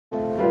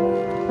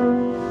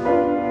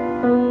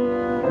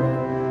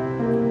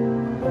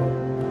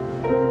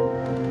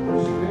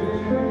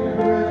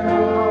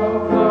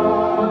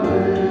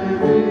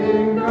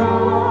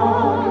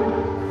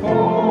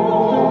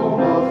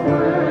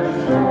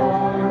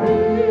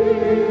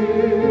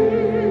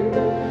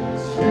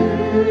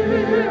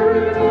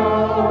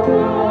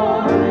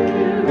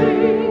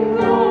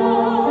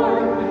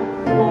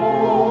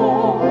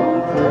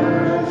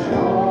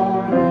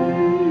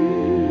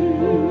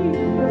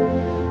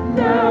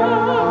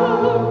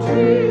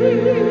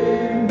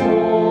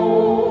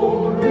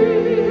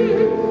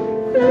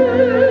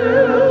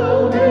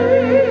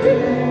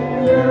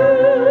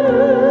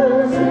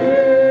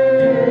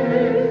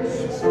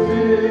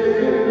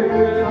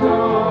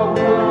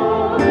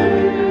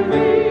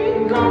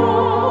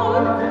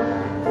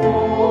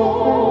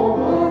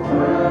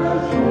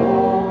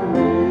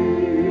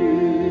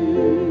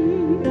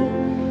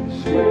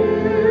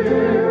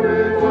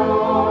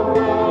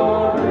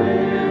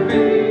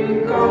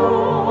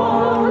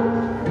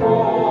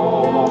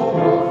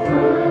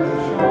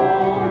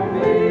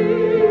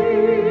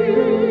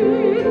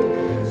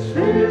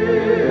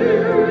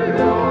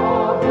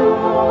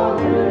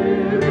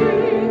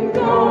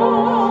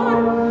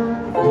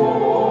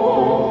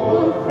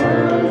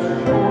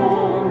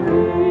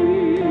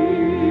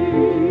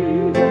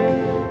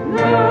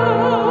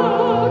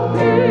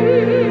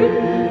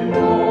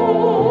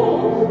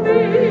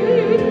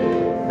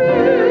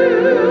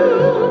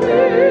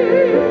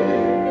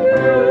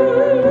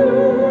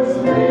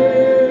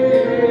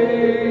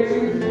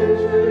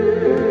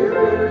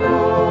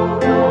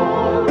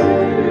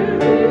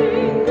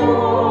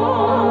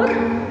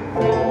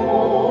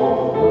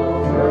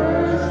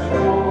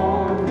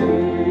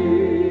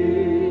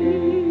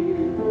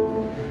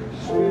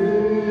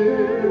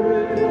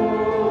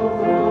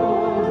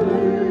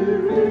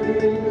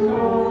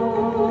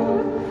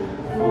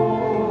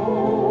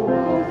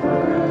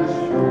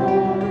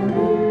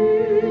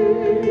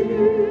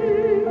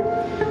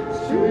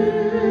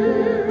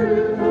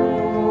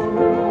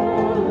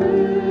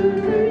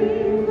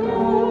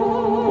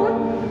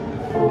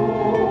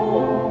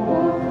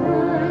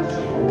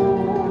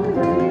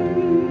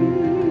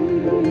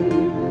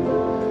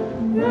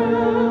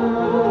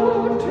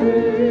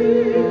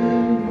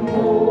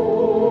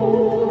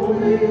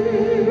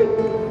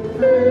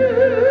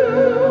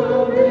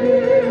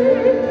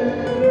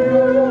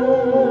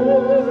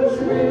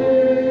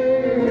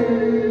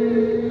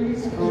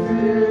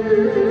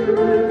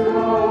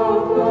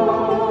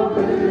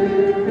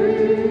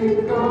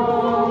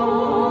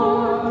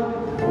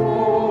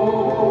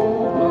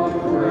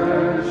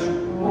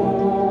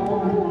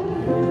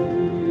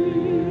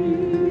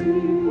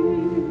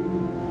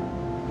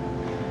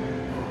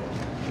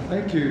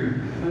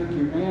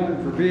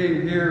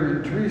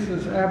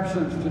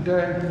absence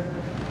today,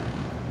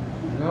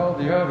 and all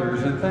the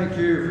others. And thank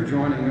you for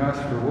joining us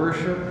for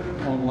worship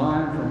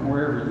online from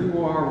wherever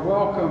you are.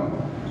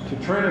 Welcome to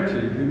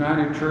Trinity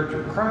United Church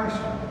of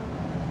Christ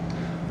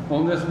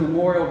on this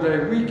Memorial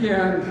Day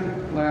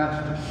weekend,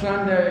 last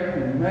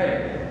Sunday in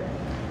May.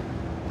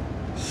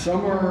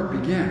 Summer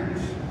begins.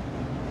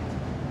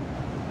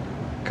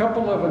 A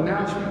couple of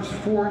announcements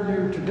for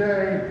you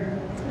today.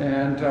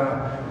 And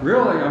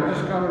really, I'm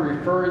just going to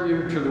refer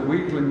you to the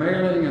weekly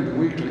mailing and the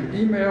weekly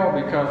email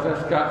because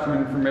that's got some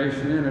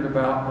information in it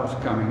about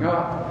what's coming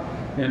up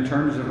in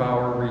terms of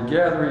our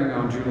regathering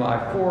on July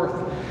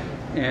 4th.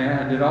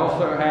 And it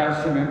also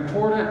has some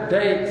important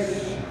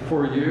dates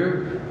for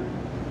you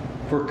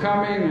for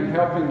coming and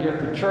helping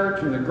get the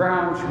church and the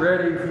grounds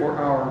ready for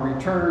our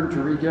return to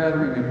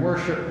regathering and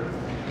worship.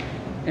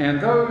 And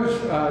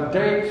those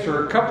dates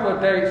are a couple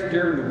of dates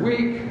during the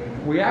week.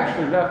 We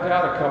actually left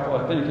out a couple,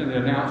 I think, in the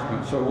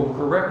announcement, so we'll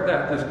correct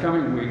that this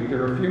coming week.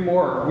 There are a few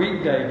more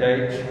weekday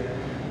dates,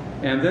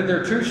 and then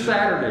there are 2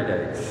 Saturday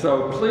dates.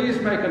 So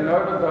please make a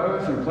note of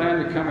those and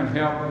plan to come and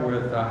help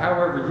with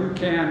however you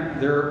can.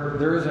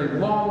 There is a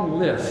long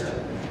list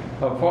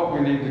of what we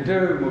need to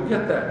do. We'll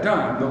get that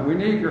done, but we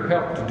need your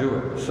help to do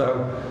it.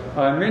 So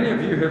many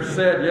of you have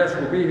said, yes,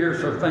 we'll be here,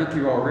 so thank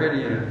you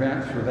already in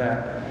advance for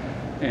that.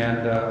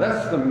 And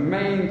that's the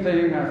main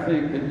thing I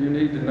think that you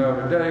need to know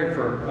today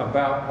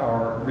about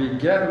our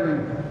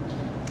regathering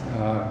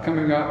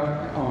coming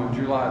up on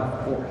July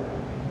the 4th.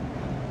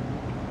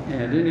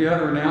 And any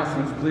other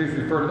announcements, please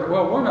refer to that.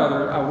 Well, one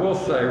other I will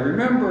say,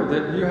 remember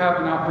that you have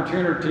an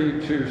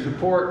opportunity to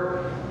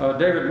support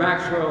David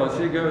Maxwell as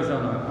he goes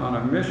on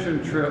a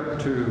mission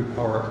trip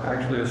or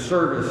actually a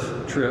service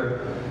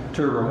trip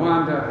to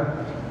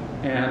Rwanda.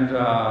 And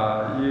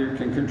you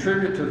can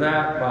contribute to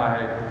that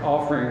by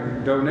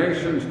offering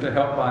donations to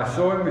help buy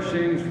sewing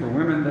machines for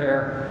women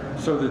there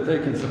so that they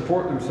can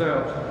support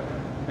themselves.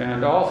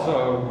 And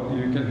also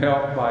you can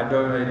help by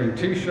donating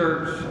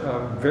t-shirts,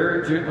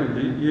 very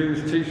gently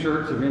used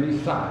t-shirts of any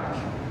size.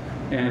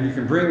 And you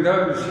can bring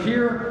those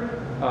here.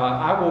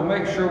 I will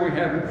make sure we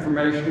have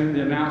information in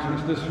the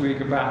announcements this week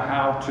about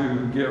how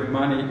to give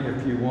money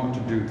if you want to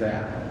do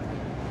that.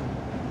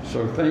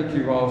 So thank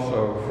you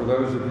also for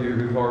those of you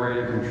who've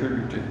already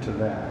contributed to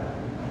that.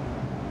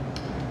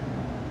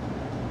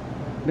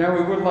 Now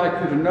we would like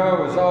you to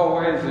know, as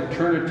always, at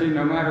Trinity,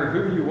 no matter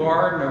who you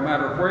are, no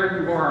matter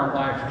where you are on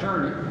life's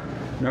journey,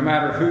 no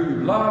matter who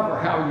you love or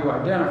how you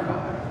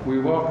identify, we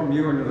welcome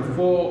you into the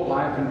full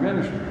life and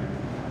ministry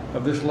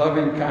of this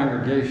loving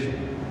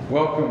congregation.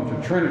 Welcome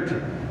to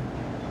Trinity.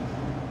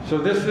 So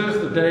this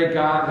is the day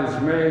God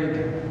has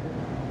made.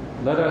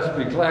 Let us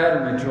be glad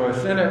and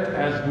rejoice in it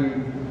as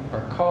we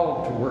are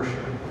called to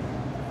worship.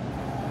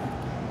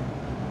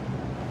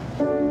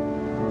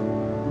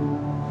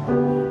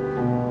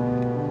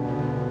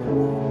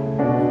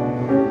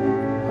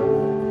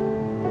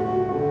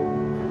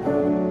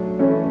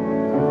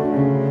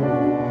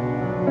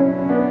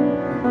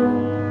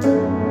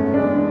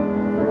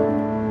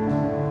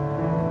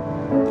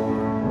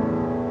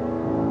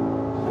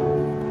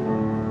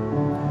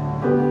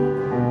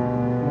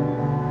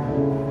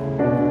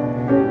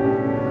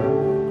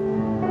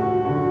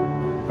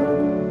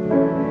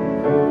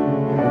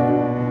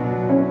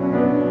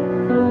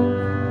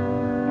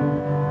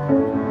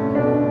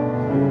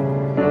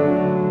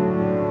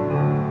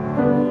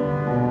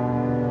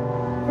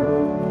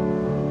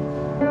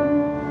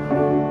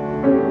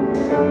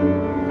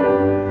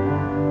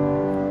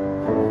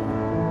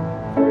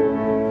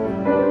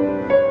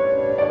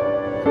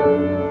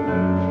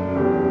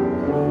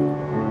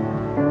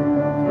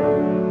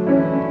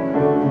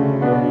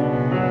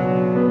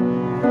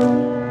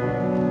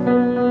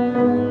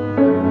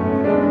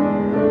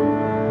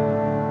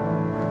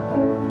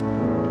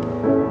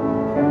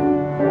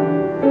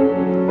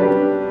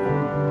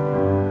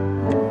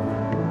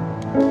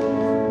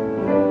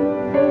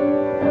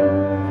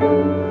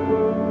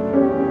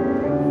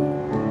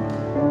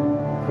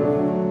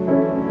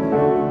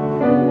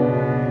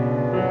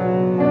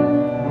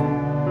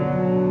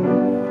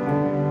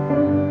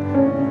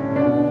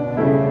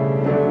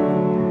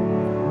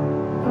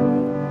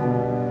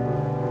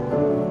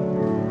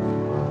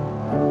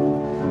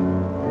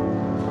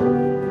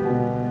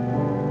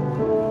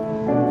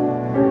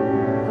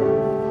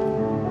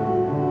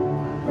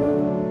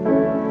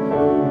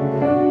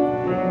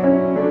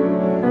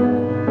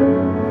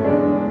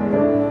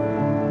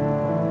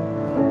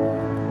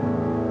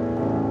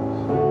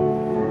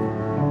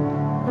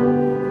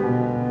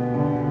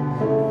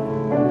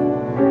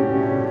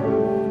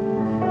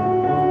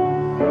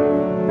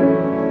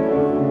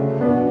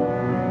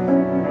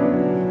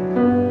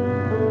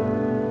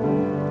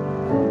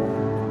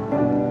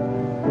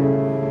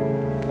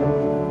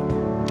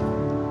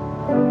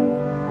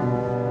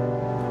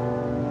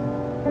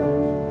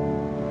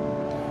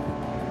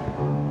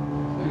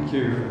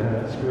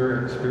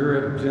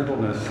 Spirit of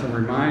gentleness. I'm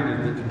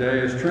reminded that today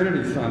is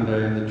Trinity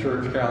Sunday in the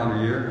church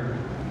calendar year.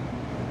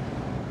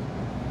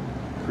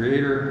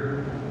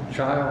 Creator,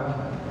 child,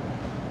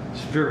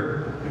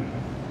 Spirit.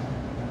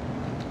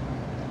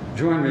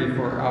 join me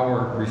for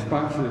our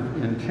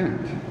responsive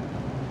intent.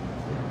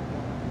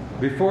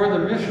 Before the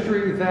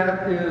mystery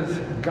that is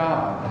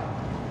God,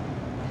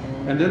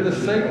 and in the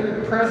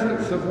sacred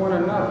presence of one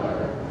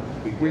another,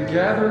 we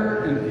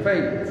gather in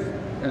faith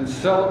and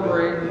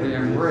celebrate the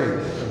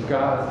embrace of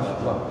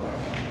God's love.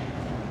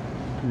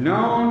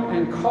 Known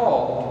and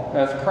called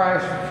as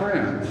Christ's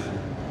friends,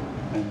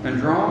 and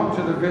drawn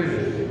to the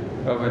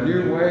vision of a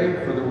new way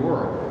for the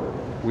world,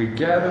 we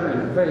gather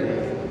in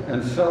faith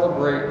and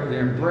celebrate the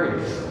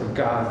embrace of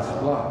God's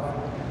love.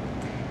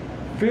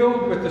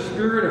 Filled with the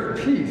spirit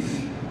of peace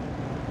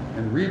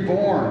and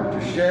reborn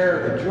to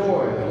share the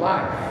joy of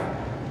life,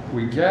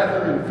 we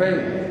gather in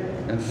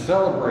faith and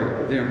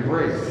celebrate the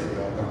embrace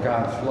of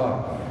God's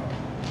love.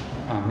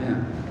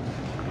 Amen.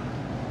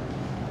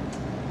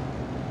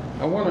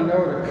 I want to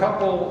note a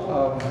couple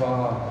of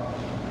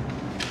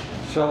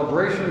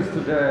celebrations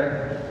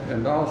today,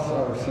 and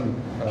also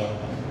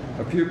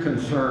a few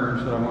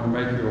concerns that I want to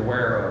make you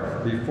aware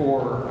of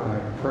before I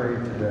pray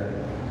today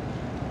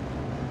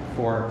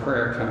for our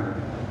prayer time.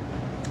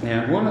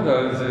 And one of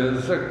those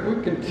is that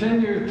we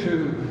continue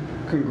to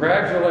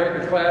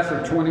congratulate the class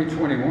of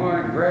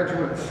 2021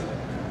 graduates.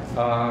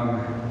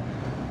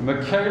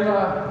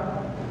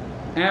 Michaela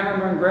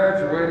Ammerman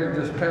graduated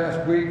this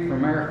past week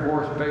from Air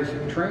Force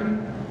Basic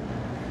Training.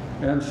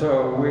 And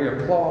so we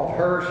applaud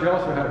her. She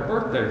also had a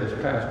birthday this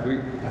past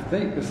week, I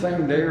think the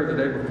same day or the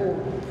day before.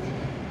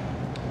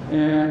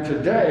 And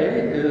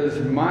today is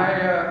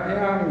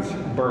Maya M's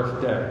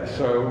birthday.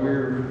 So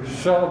we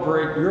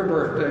celebrate your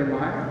birthday,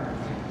 Maya,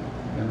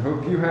 and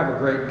hope you have a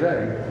great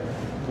day.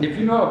 If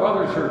you know of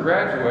others who are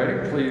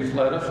graduating, please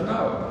let us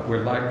know. We'd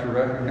like to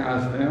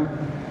recognize them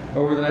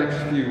over the next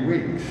few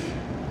weeks.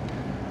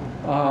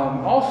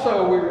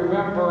 Also, we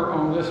remember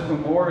on this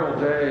Memorial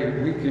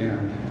Day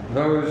weekend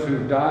those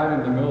who died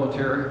in the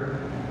military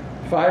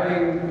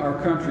fighting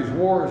our country's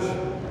wars.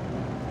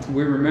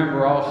 We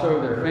remember also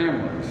their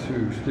families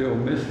who still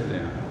miss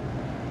them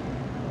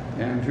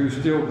and who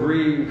still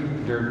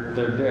grieve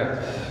their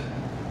deaths.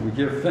 We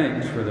give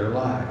thanks for their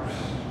lives.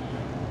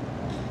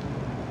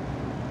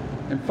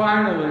 And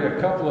finally, a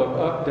couple of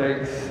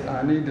updates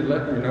I need to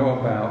let you know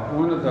about.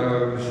 One of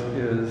those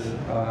is,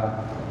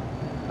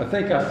 I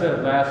think I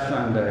said last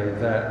Sunday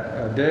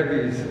that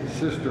Debbie's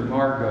sister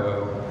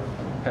Margot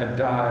had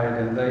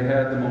died, and they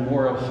had the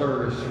memorial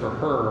service for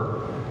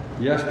her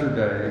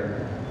yesterday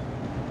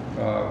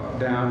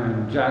down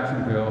in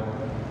Jacksonville,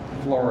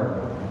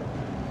 Florida.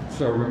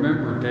 So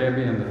remember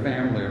Debbie and the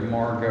family of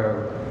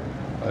Margot,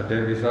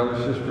 Debbie's other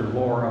sister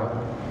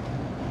Laura,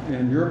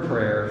 in your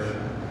prayers.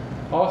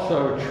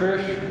 Also,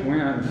 Trish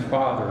Wynn's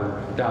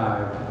father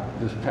died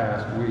this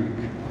past week,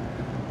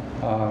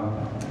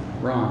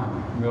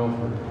 Ron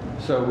Milford.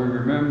 So we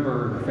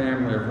remember the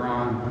family of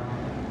Ron,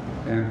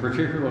 and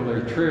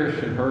particularly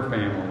Trish and her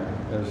family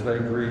as they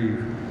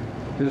grieve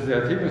his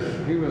death.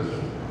 He was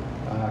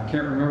I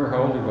can't remember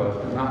how old he was,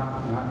 but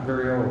not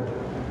very old.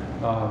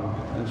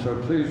 And so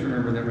please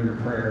remember them in your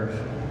prayers.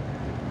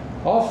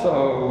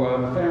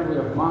 Also, the family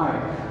of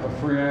Mike, a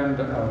friend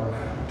of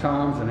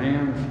Tom's and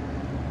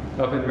Ann's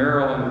up in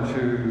Maryland,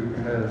 who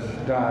has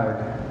died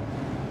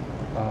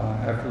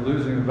after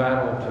losing the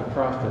battle to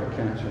prostate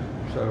cancer.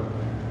 So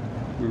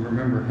we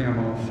remember him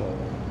also.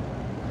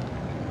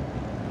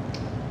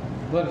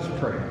 Let us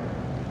pray.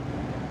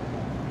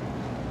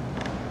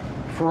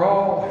 For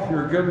all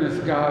your goodness,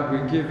 God,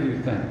 we give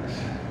you thanks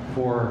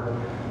for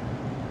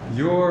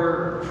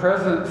your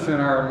presence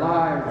in our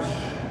lives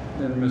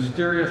in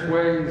mysterious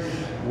ways,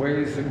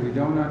 ways that we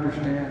don't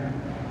understand,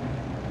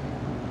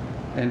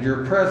 and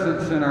your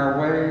presence in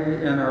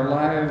our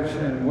lives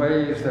in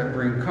ways that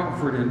bring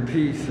comfort and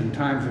peace in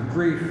times of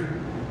grief.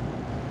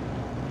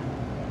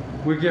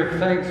 We give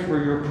thanks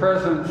for your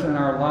presence in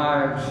our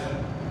lives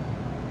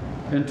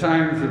in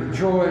times of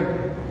joy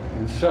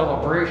and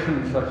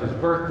celebrations such as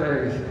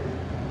birthdays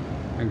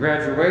and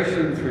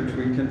graduations, which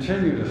we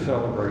continue to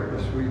celebrate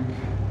this week.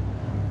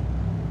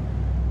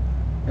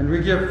 And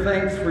we give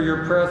thanks for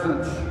your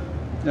presence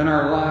in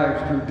our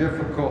lives through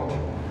difficult,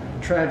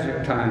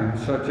 tragic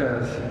times, such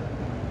as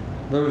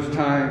those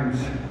times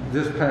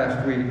this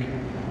past week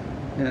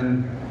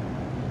in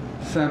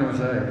San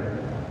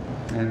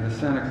Jose and the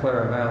Santa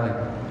Clara Valley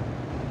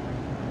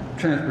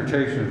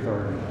Transportation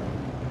Authority.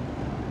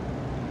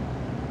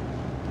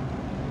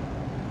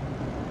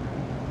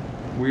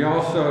 We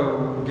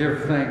also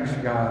give thanks,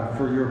 God,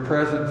 for your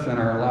presence in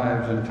our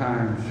lives in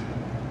times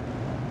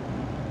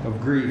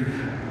of grief.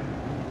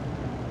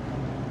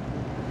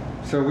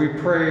 So we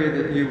pray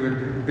that you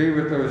would be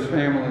with those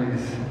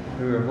families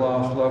who have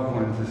lost loved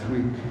ones this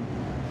week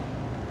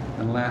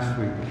and last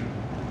week.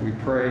 We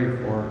pray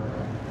for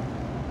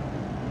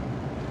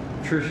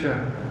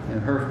Tricia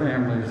and her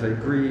family as they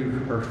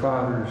grieve her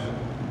father's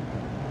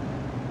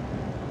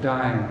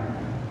dying.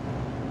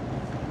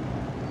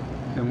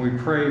 And we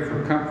pray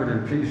for comfort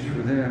and peace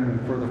for them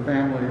and for the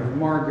family of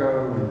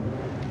Margot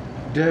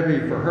and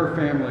Debbie, for her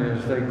family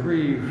as they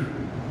grieve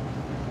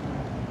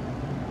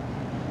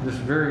this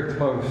very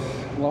close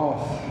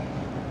loss.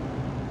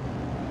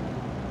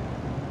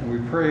 And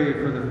we pray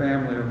for the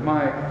family of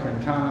Mike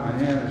and Tom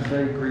and Ann as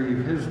they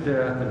grieve his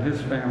death, and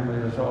his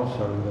family as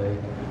also they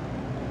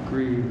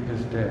grieve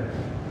his death.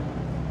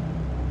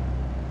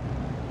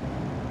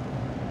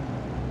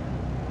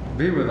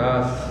 Be with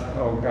us,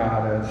 oh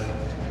God,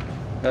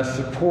 as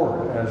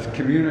support, as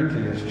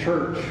community, as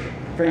church,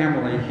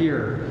 family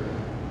here,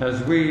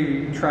 as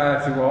we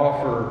try to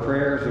offer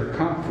prayers of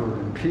comfort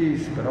and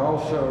peace, but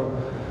also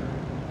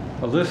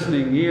a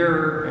listening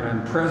ear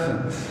and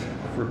presence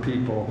for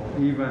people,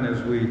 even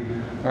as we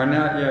are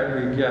not yet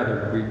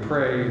regathered. We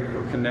pray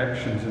for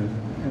connections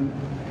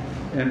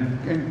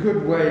and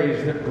good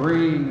ways that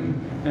bring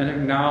an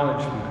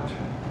acknowledgement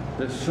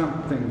that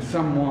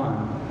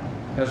someone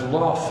has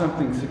lost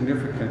something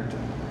significant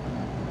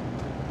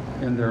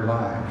in their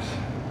lives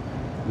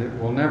that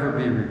will never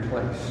be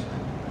replaced.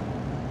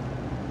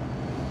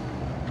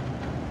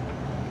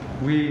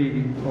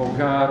 We, oh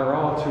God, are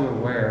all too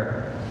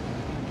aware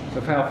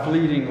of how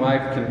fleeting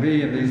life can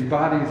be in these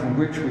bodies in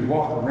which we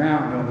walk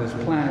around on this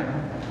planet,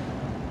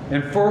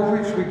 and for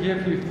which we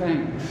give you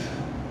thanks.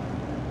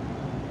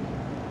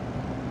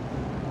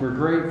 We're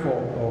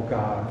grateful, oh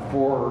God,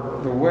 for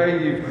the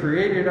way you've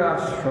created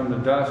us from the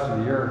dust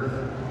of the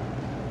earth,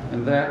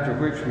 and that to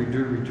which we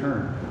do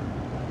return.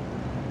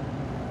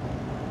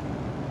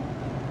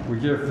 We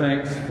give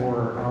thanks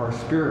for our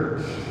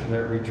spirits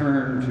that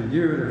return to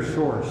you, their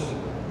source,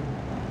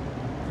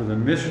 for the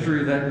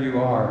mystery that you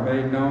are,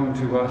 made known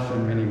to us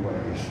in many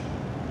ways.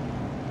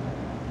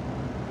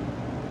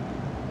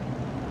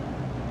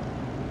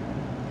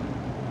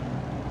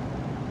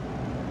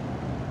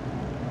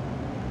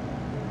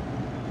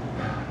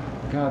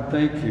 God,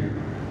 thank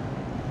you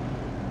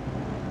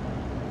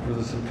for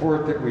the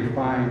support that we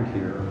find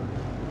here,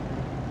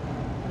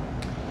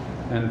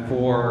 and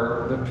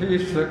for the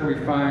peace that we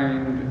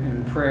find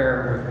in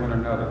prayer with one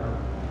another.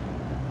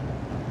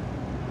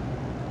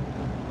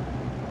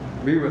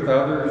 Be with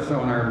others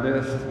on our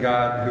list,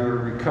 God, who are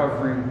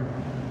recovering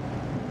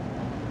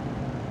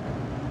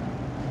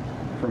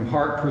from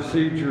heart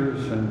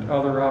procedures and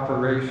other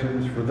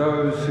operations. For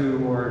those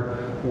who are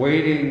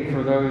waiting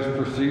for those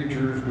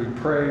procedures, we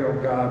pray,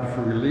 oh God,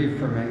 for relief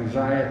from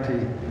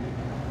anxiety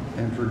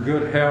and for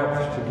good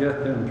health to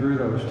get them through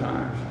those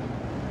times.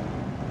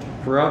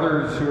 For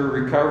others who are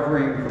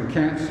recovering from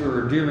cancer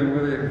or dealing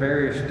with it at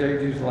various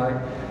stages, like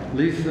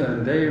Lisa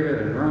and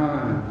David and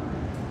Ron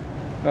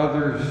and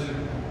others,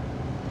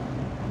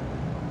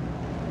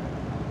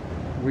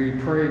 we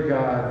pray,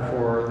 God,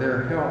 for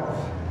their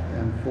health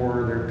and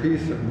for their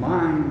peace of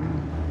mind.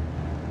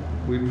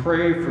 We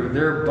pray for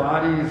their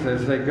bodies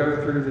as they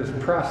go through this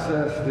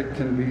process that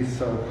can be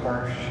so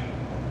harsh.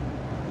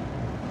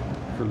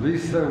 For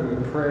Lisa, we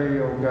pray,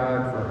 oh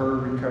God, for her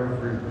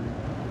recovery.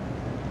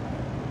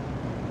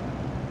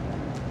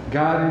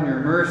 God, in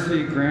your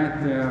mercy,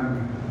 grant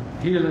them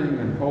healing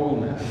and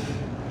wholeness.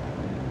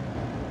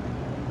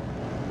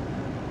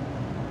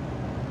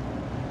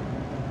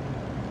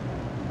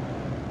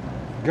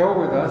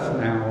 Go with us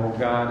now, oh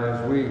God,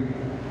 as we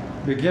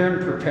begin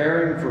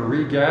preparing for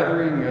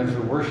regathering as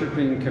a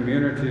worshiping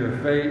community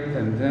of faith,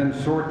 and then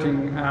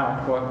sorting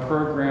out what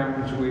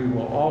programs we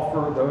will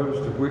offer, those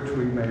to which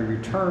we may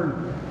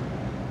return.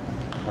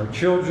 Our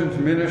children's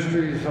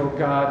ministries, oh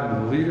God,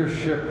 and the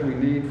leadership we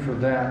need for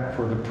that,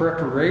 for the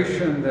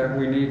preparation that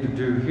we need to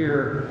do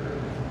here,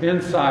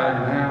 inside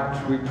and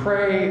out. We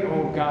pray,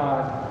 oh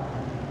God,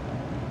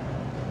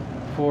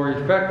 for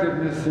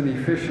effectiveness and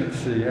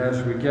efficiency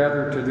as we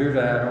gather to do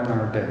that on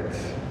our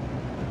dates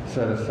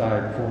set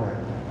aside for it.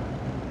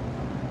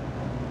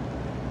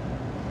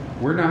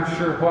 We're not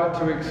sure what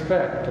to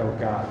expect, oh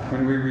God,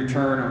 when we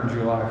return on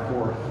July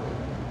 4th.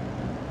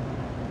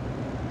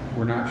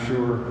 We're not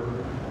sure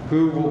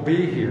who will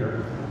be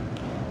here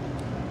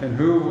and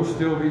who will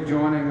still be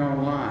joining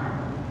online.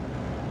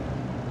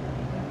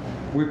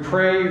 We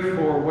pray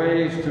for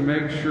ways to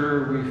make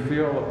sure we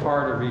feel a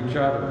part of each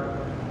other,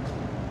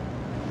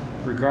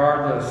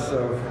 regardless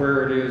of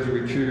where it is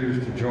we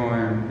choose to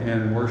join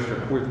in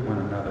worship with one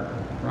another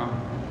from.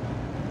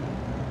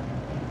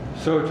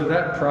 So to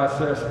that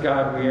process,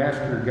 God, we ask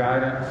your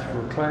guidance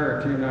for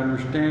clarity and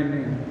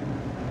understanding,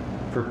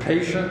 for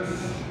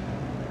patience,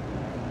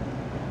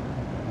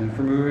 and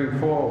for moving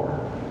forward.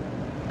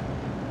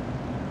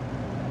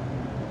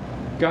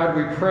 God,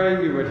 we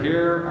pray you would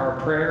hear our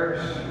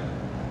prayers.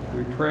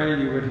 We pray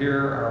you would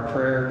hear our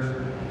prayers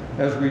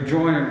as we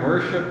join in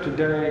worship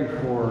today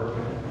for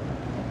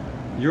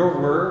your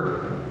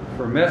word,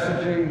 for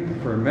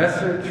messaging, for a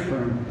message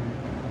from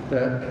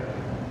that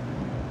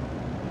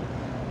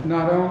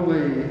not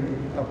only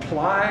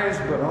applies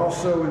but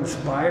also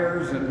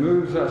inspires and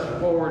moves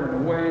us forward in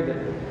a way that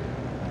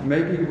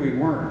maybe we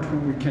weren't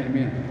when we came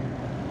in.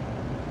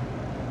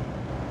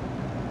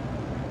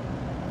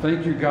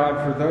 Thank you,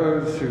 God, for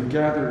those who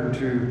gathered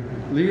to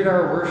lead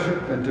our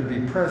worship and to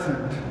be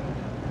present.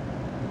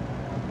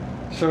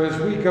 So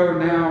as we go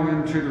now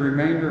into the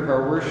remainder of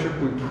our worship,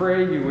 we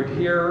pray you would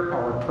hear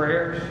our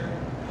prayers,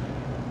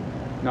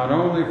 not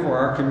only for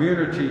our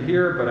community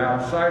here, but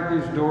outside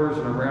these doors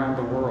and around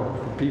the world,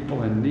 for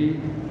people in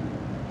need.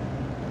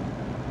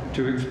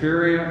 to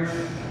experience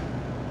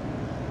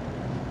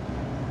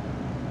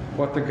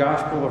what the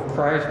gospel of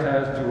Christ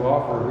has to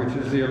offer, which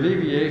is the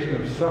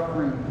alleviation of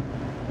suffering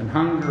and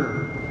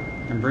hunger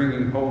and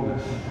bringing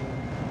wholeness.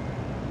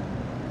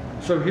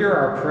 So hear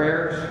our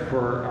prayers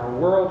for our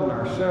world and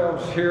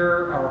ourselves.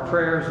 Hear our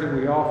prayers that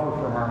we offer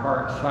from our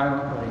hearts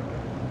silently.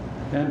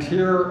 And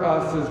hear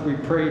us as we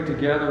pray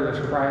together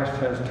as Christ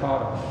has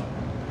taught us.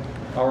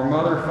 Our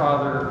Mother,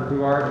 Father,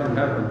 who art in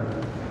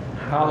heaven,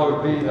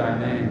 hallowed be thy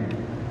name.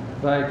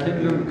 Thy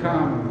kingdom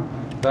come,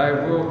 thy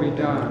will be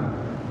done,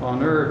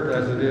 on earth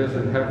as it is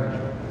in heaven.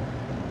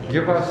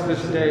 Give us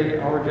this day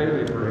our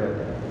daily bread,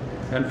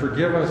 and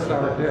forgive us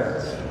our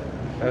debts,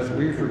 as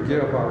we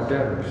forgive our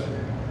debtors.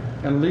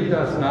 And lead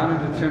us not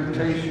into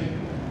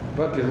temptation,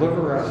 but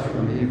deliver us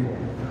from evil.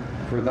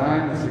 For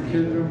thine is the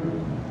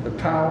kingdom, the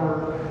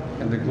power,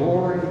 and the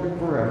glory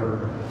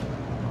forever.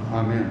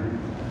 Amen.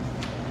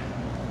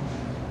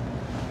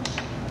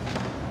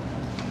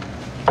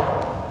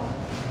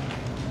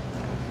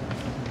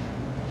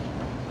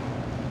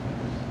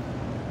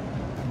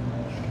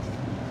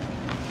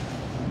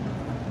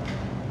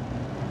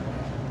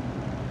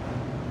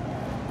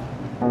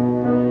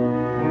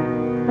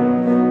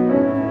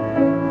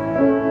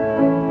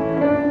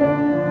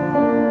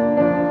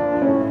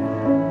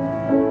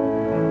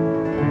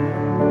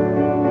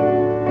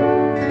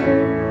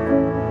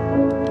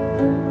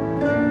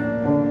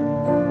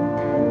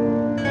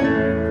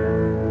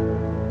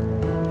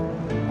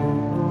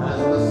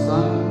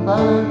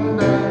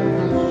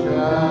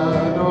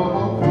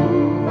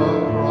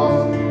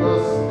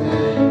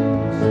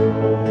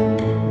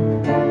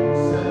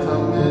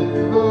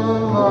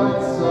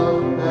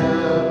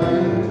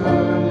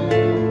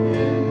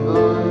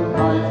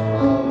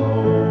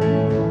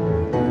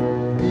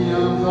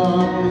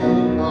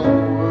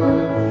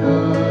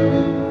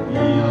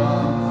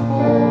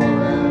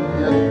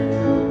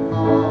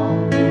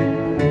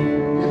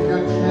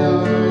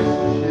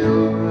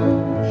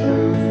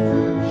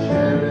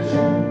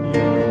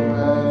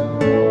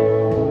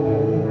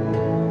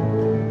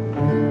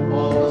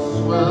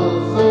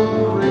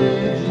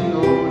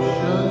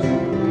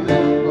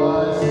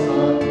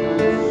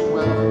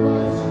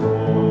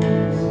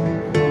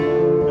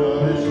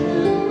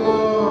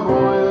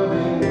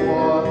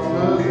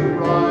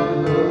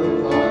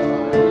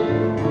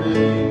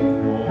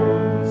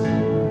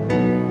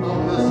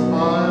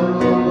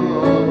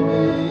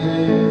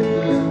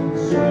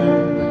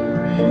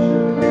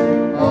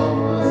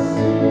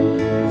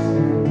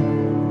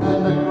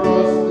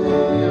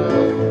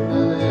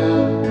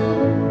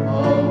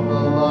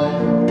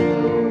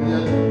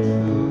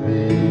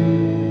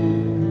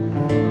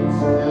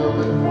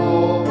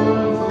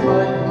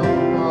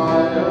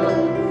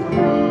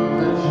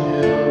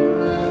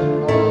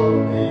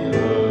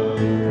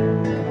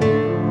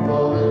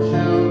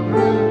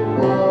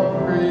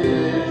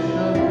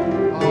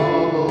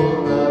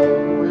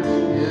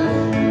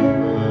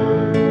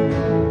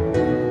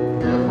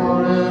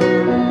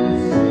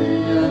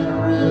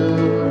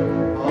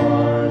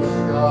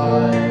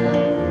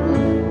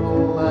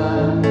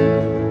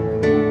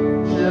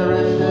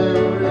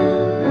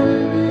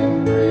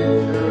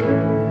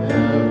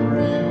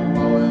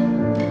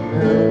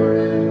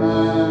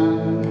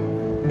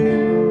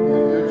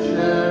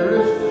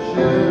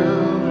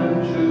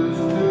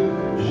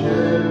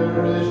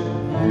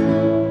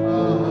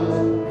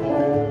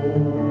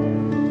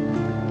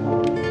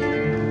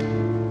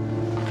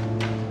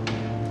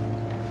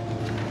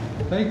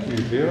 Thank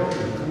you, Bill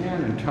and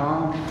Ann and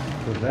Tom,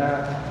 for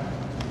that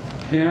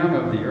hymn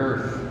of the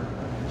earth.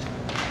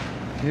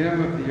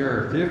 Hymn of the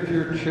earth. If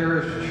your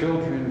cherished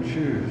children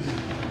choose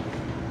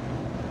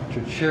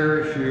to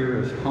cherish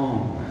you as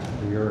home,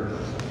 the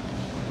earth.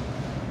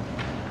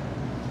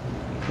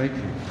 Thank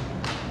you.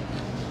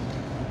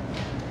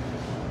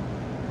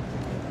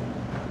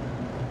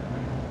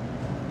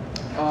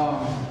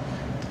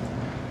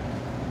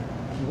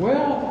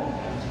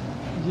 Well,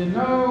 you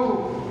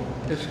know,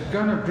 it's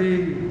going to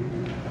be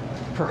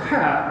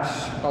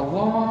perhaps a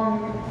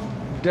long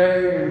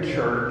day in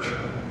church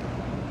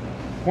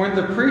when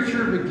the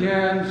preacher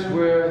begins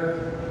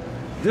with,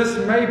 this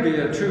may be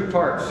a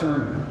two-part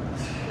sermon.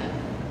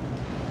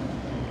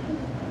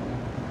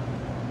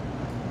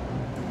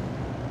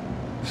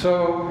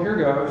 So here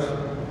goes.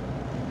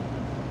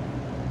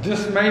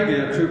 This may be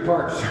a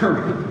two-part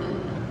sermon.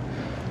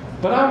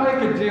 But I'll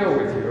make a deal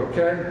with you,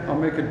 okay? I'll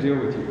make a deal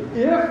with you.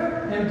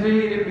 If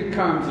indeed it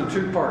becomes a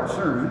two-part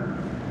sermon,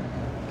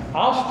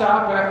 I'll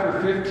stop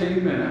after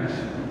 15 minutes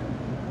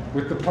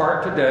with the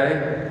part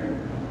today,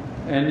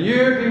 and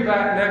you be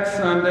back next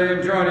Sunday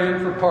and join in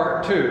for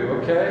part 2,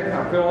 okay?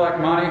 I feel like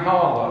Monty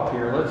Hall up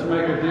here. Let's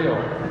make a deal.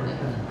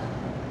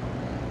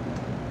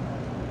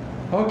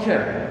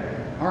 Okay.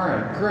 All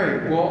right,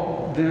 great.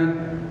 Well,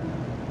 then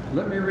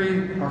let me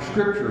read our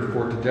scripture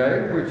for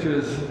today, which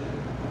is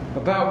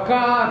about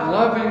God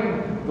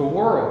loving the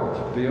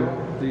world, Bill,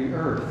 the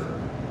earth.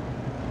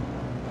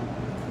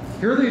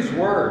 Hear these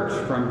words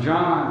from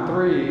John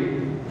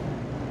 3,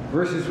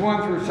 verses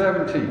 1 through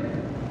 17.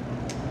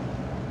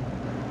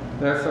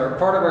 That's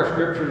part of our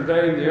scripture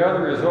today, and the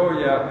other is, oh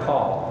yeah,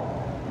 Paul.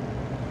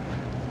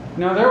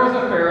 Now there was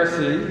a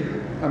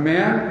Pharisee, a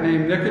man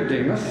named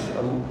Nicodemus,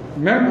 a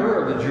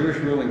member of the Jewish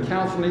ruling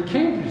council, and he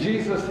came to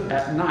Jesus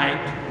at night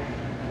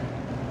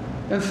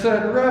and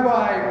said,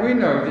 Rabbi, we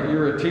know that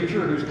you're a teacher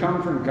who's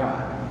come from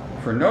God,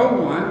 for no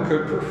one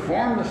could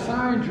perform the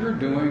signs you're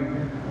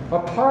doing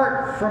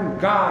apart from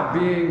God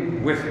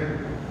being with you.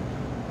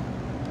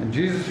 And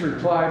Jesus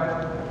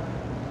replied,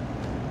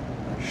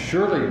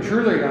 Surely,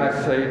 truly I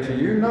say to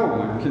you, no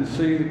one can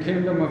see the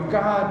kingdom of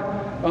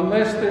God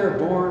unless they are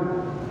born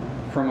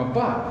from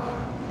above.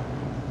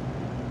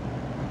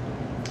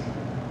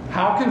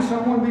 How can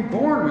someone be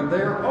born when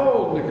they are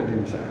old?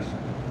 Nicodemus asked.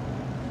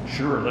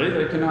 Surely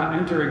they cannot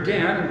enter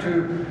again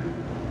into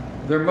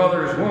their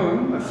mother's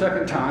womb a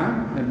second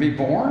time and be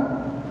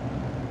born.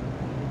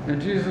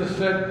 And Jesus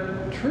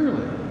said,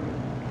 Truly,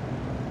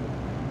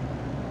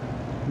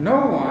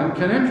 no one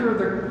can enter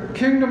the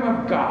kingdom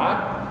of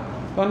God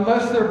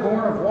unless they're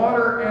born of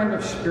water and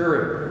of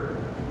spirit.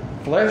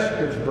 Flesh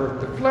gives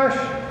birth to flesh,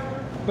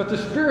 but the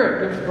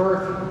Spirit gives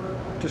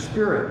birth to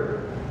spirit.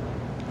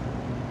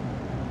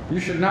 You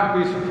should not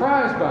be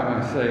surprised by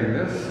my saying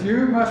this.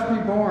 You must be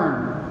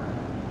born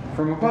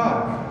from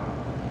above.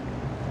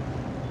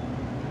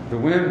 The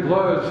wind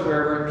blows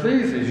wherever it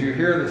pleases. You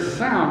hear the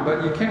sound,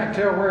 but you can't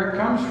tell where it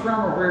comes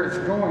from or where it's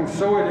going.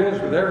 So it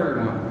is with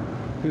everyone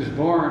who's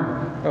born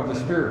of the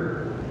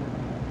Spirit.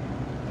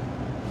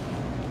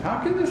 How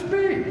can this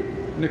be?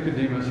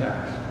 Nicodemus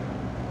asked.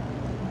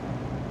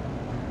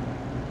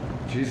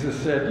 Jesus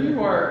said,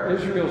 You are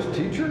Israel's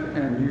teacher,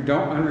 and you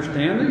don't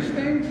understand these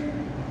things?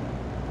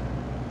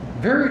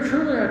 Very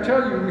truly, I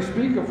tell you, we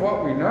speak of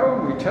what we know,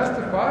 and we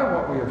testify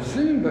what we have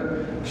seen,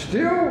 but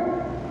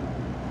still,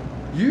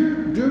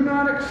 you do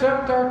not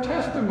accept our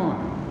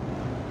testimony.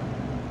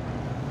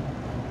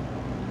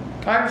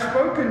 I have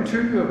spoken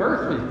to you of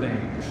earthly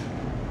things,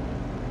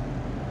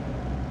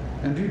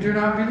 and you do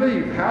not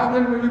believe. How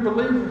then will you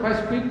believe if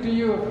I speak to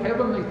you of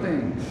heavenly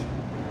things?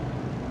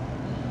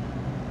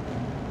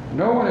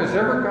 No one has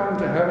ever gone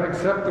to heaven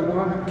except the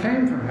one who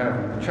came from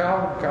heaven, the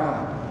child of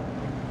God.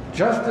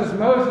 Just as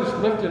Moses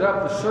lifted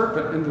up the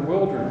serpent in the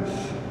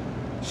wilderness,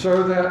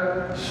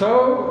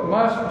 so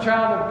must the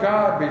child of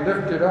God be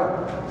lifted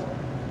up,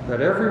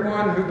 that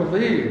everyone who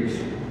believes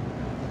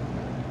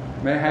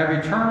may have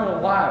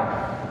eternal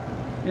life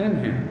in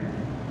him.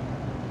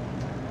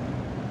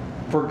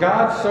 For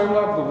God so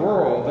loved the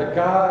world that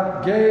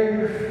God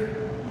gave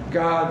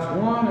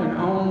God's one and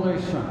only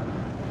Son,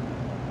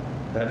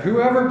 that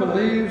whoever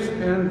believes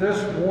in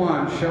this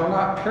one shall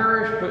not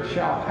perish but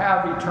shall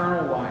have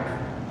eternal life.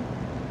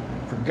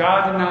 For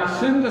God did not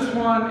send this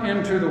one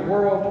into the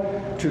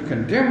world to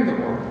condemn the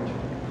world,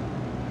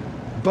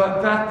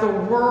 but that the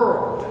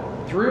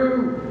world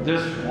through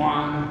this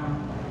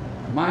one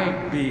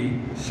might be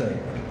saved.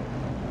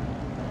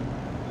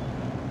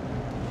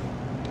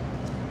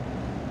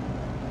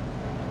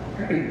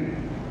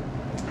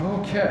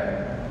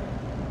 Okay.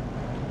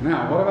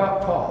 Now, what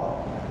about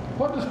Paul?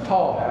 What does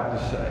Paul have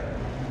to say?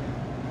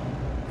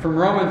 From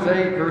Romans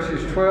 8,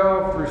 verses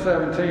 12 through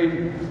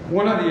 17,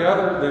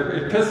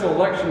 the epistle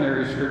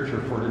lectionary scripture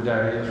for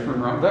today is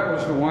from Rome. That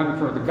was the one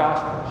for the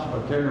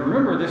Gospels. Okay,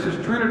 remember, this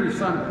is Trinity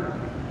Sunday.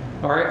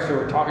 All right, so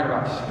we're talking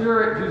about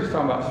Spirit. Jesus is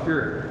talking about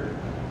Spirit.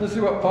 Let's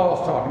see what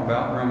Paul's talking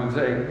about in Romans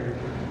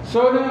 8.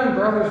 So then,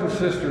 brothers and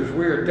sisters,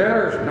 we are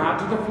debtors not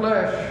to the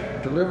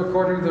flesh, to live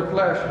according to the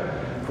flesh.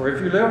 For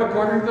if you live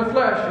according to the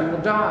flesh, you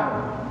will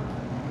die.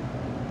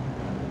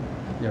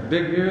 Yeah,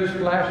 big news,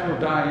 flesh will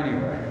die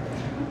anyway.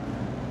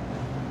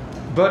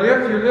 But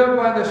if you live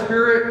by the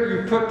Spirit,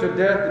 you put to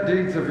death the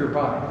deeds of your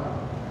body.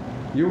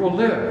 You will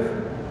live.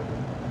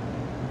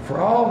 For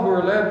all who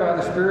are led by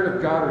the Spirit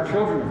of God are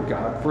children of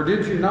God. For you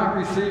did not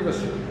receive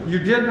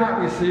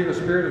a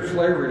spirit of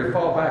slavery to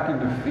fall back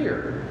into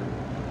fear.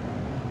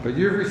 But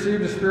you've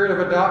received a spirit of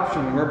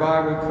adoption,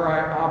 whereby we cry,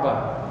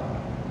 Abba,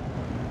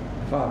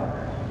 Father.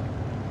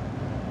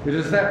 It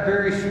is that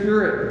very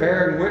Spirit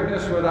bearing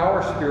witness with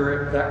our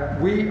spirit that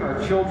we are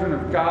children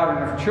of God,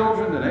 and if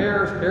children, then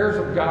heirs, heirs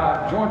of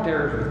God, joint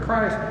heirs with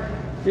Christ,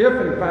 if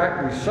in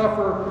fact we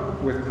suffer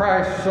with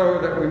Christ, so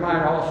that we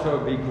might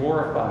also be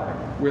glorified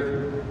with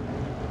him.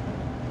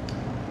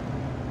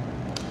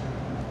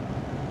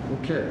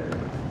 Okay.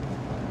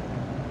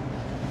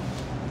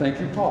 Thank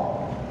you,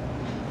 Paul.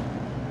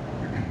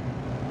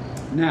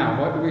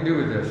 Now, what do we do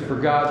with this? For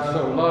God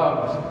so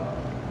loves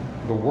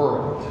the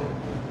world.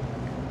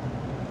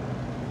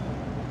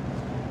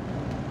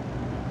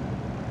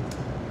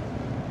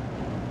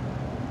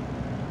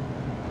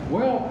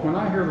 Well, when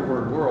I hear the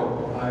word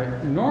world, I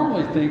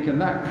normally think in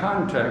that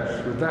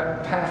context, with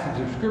that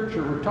passage of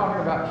Scripture, we're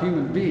talking about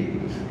human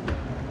beings.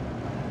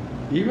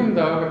 Even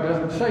though it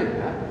doesn't say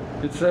that,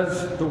 it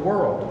says the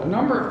world. A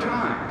number of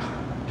times,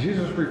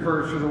 Jesus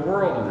refers to the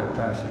world in that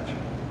passage.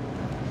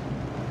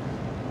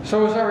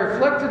 So as I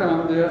reflected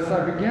on this,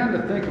 I began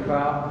to think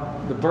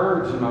about the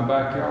birds in my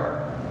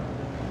backyard.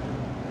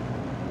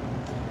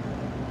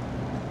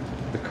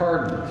 The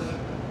cardinals.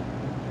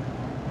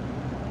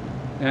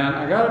 And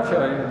I got to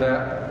tell you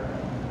that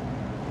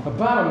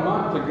about a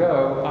month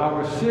ago, I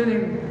was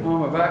sitting on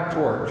my back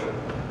porch,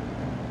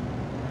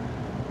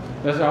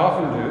 as I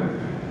often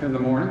do in the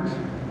mornings,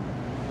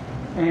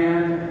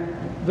 and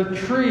the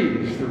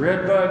trees, the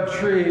redbud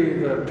tree,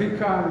 the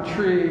pecan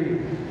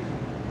tree,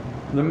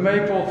 the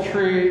maple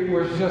tree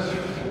was just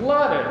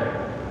flooded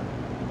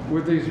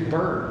with these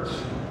birds,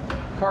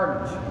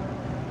 cardinals,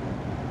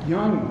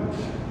 young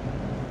ones.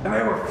 And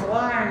they were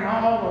flying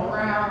all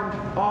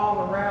around,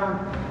 all around.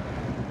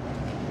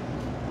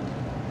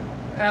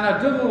 And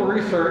I did a little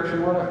research,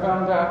 and what I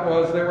found out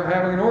was they were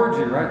having an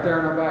orgy right there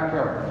in our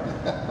backyard.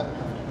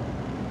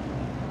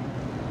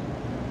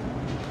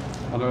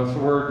 I know it's a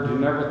word you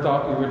never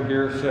thought you would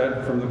hear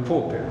said from the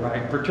pulpit,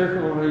 right?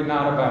 Particularly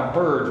not about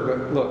birds,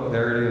 but look,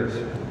 there it is.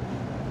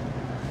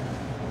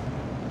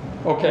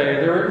 Okay,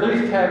 they're at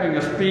least having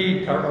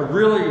a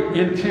really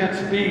intense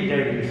speed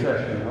dating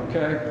session,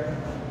 okay?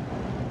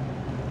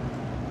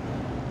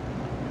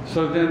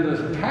 So then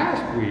this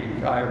past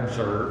week, I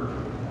observed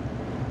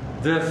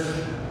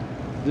this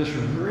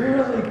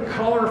really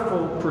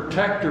colorful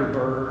protector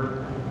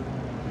bird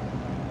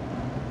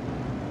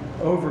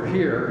over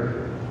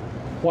here,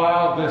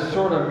 while this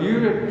sort of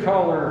muted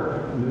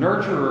color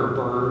nurturer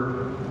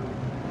bird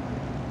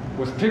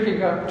was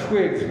picking up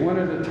twigs one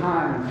at a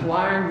time and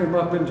flying them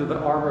up into the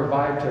arbor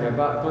vitae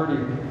about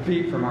 30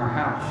 feet from our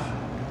house.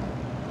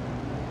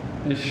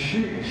 And this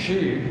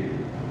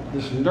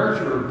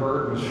nurturer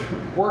bird, was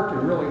working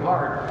really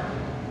hard.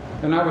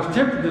 And I was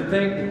tempted to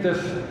think that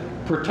this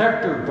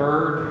protector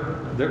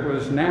bird that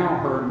was now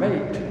her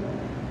mate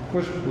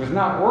was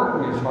not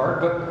working as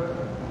hard, but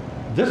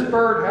this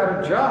bird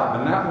had a job,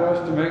 and that was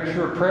to make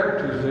sure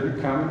predators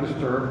didn't come and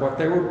disturb what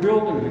they were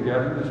building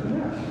together in this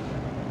nest.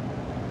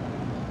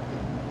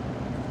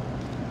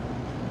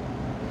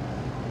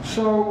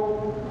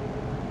 So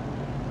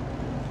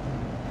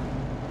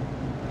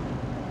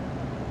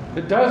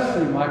it does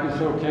seem like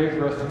it's okay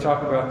for us to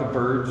talk about the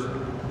birds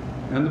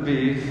and the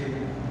bees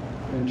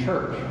in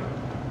church.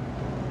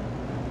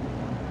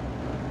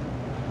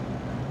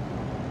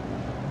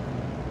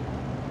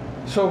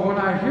 So when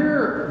I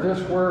hear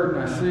this word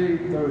and I see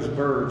those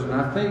birds, and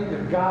I think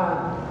that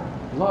God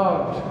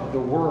loved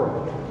the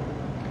world,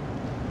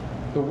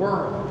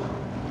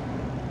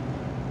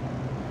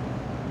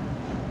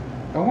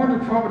 I wonder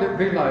what would it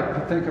be like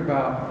to think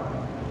about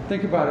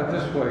it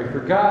this way.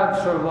 For God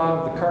so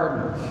loved the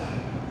cardinals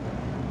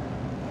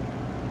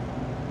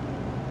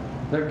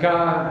that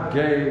God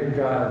gave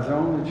God's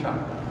only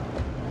child,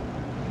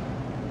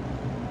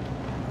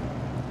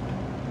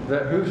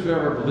 that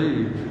whosoever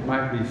believed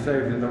might be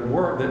saved in the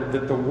world,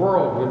 that the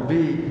world would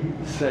be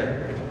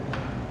saved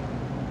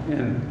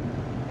in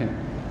Him.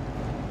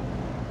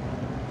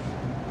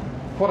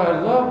 What I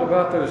loved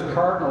about those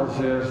cardinals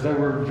is they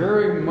were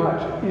very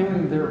much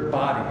in their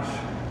bodies.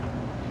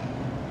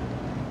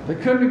 They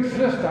couldn't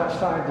exist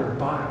outside their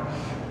bodies.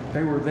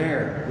 They were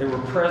there. They were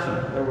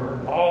present. They were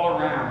all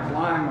around,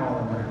 flying all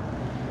around.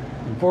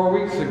 And 4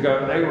 weeks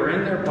ago, they were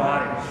in their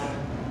bodies.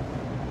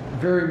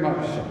 Very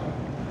much so.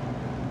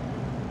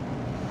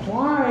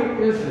 Why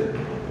is it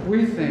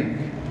we think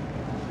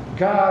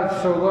God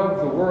so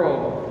loved the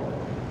world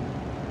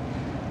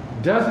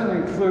doesn't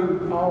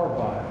include our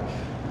bodies?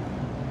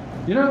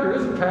 You know, there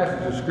is a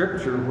passage of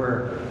Scripture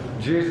where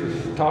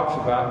Jesus talks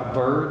about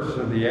birds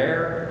of the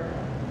air,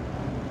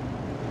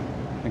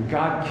 and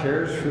God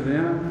cares for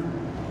them.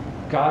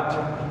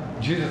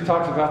 Jesus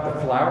talks about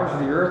the flowers of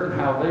the earth and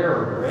how they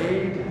are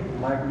arrayed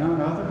like none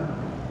other,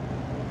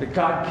 that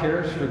God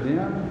cares for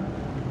them.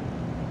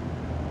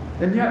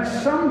 And yet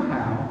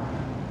somehow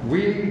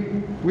we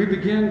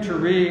begin to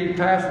read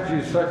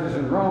passages such as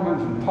in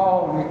Romans and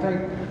Paul, and we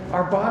think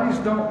our bodies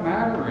don't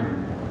matter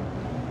anymore,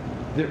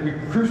 that we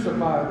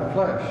crucify the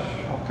flesh.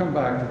 I'll come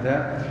back to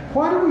that.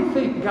 Why do we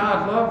think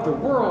God loved the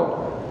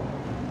world,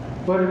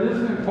 but it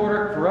isn't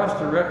important for us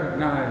to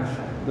recognize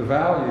the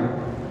value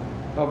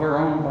of our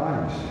own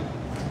bodies?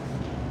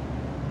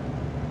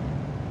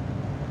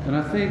 And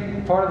I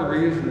think part of the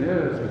reason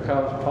is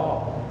because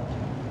Paul.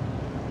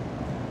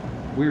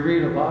 We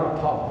read a lot of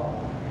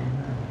Paul.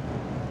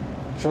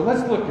 So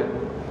let's look at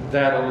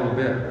that a little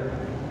bit.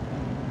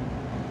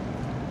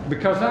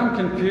 Because I'm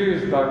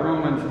confused by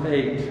Romans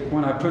 8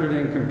 when I put it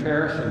in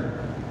comparison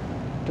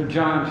to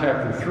John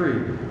chapter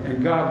 3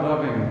 and God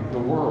loving the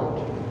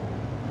world.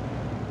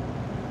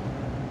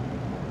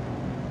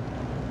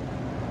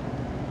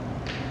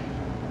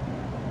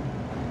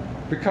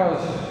 Because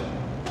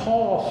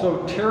Paul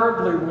so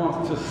terribly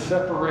wants to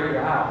separate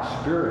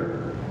out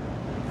spirit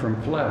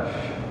from flesh.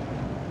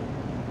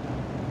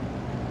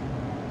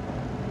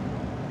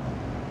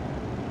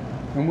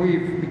 And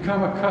we've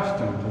become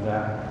accustomed to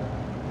that.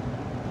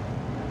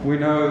 We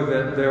know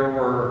that there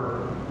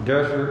were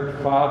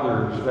desert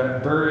fathers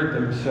that buried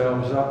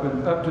themselves up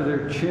to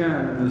their chin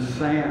in the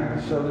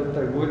sand so that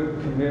they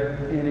wouldn't commit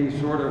any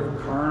sort of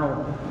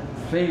carnal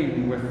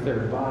thing with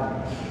their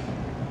bodies.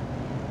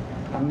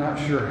 I'm not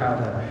sure how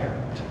that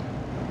happened.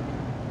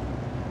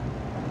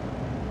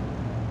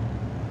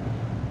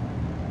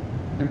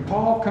 And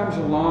Paul comes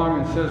along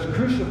and says,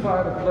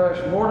 crucify the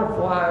flesh,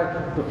 mortify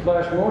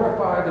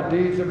the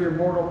deeds of your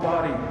mortal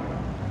body.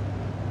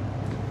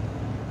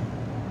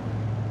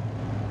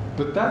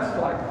 But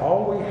that's like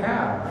all we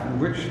have in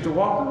which to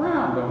walk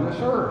around on this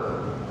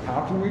earth.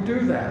 How can we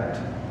do that?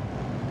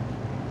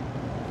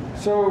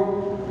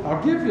 So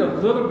I'll give you a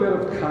little bit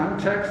of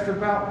context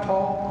about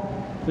Paul.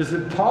 Is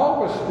that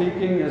Paul was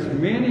speaking as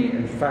many,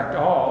 in fact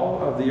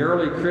all, of the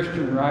early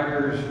Christian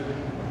writers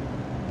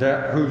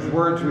whose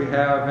words we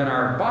have in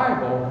our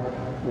Bible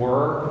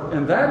were,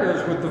 and that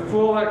is with the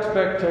full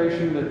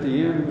expectation that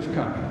the end was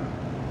coming.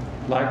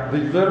 Like the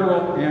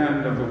literal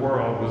end of the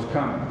world was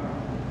coming.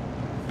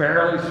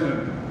 Fairly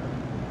soon.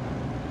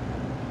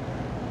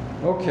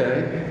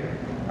 Okay,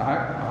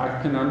 I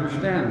can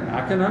understand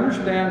that. I can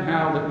understand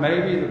how that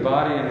maybe the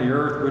body and the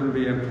earth wouldn't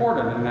be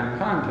important in that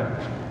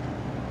context.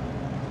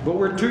 But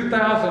we're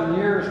 2,000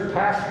 years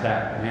past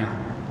that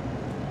now.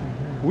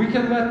 We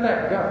can let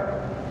that go.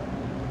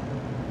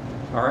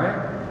 All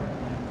right?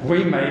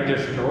 We may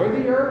destroy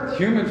the earth.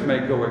 Humans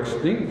may go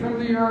extinct from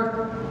the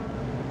earth.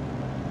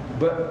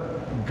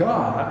 But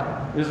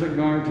God isn't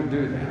going to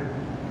do that.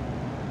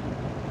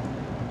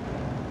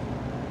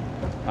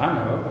 I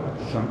know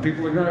some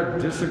people are going to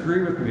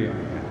disagree with me on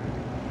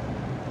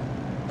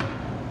that.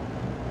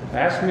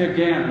 Ask me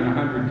again in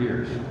 100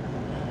 years.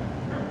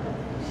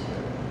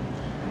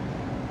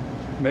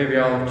 Maybe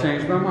I'll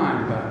change my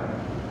mind about it.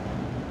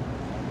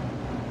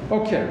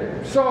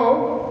 Okay,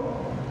 so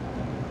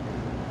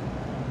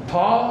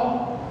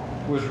Paul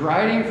was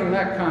writing from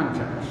that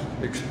context,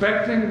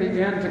 expecting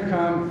the end to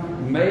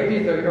come. Maybe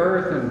the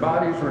earth and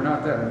bodies were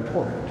not that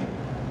important.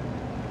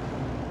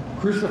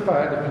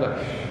 Crucify the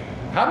flesh.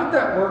 How did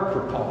that work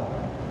for Paul?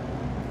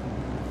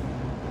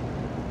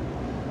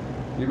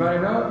 Anybody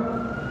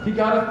know? He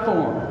got a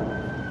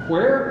thorn.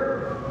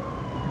 Where?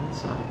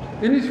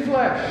 Inside. In his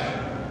flesh.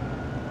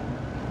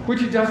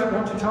 Which he doesn't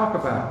want to talk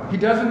about. He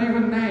doesn't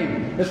even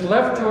name. It's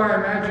left to our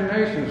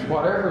imaginations,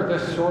 whatever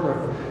this sort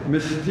of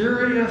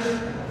mysterious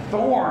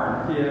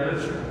thorn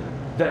is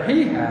that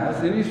he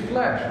has in his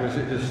flesh. Was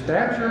it his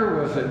stature?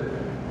 Was it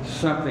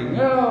something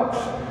else?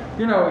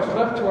 You know, it's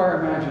left to our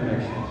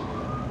imaginations.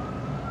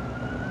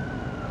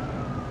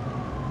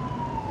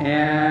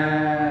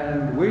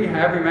 And we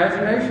have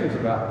imaginations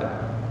about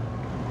that.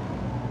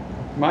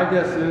 My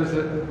guess is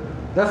that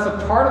that's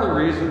a part of the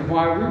reason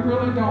why we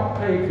really don't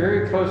pay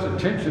very close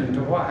attention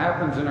to what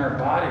happens in our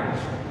bodies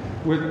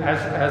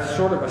as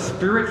sort of a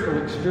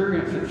spiritual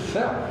experience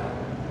itself.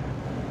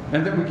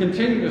 And that we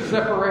continue to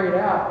separate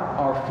out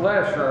our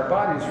flesh or our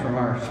bodies from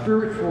our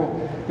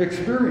spiritual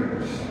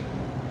experience.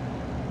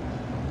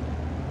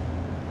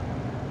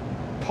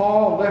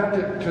 Paul left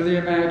it to the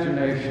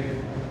imagination.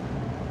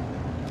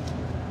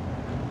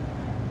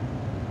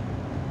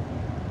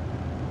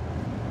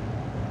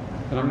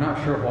 And I'm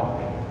not sure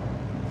why.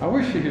 I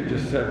wish he had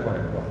just said what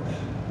it was.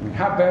 I mean,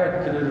 how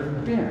bad could it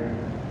have been?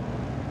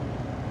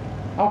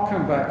 I'll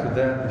come back to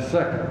that in a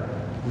second,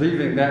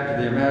 leaving that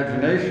to the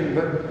imagination.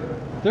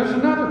 But there's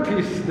another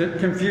piece that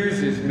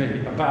confuses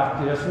me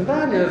about this, and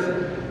that is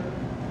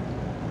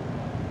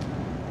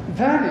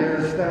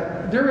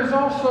that there is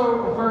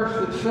also a verse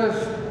that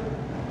says,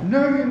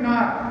 know you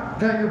not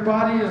that your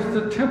body is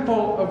the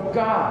temple of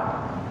God.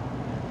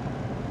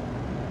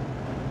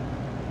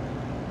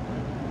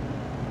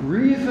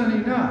 Reason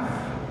enough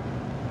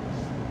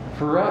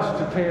for us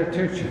to pay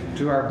attention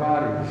to our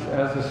bodies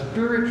as a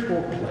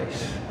spiritual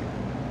place.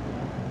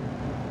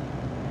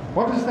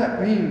 What does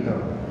that mean,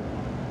 though?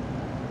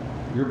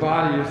 Your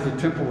body is the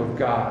temple of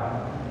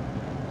God.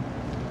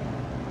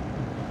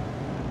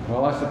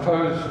 Well, I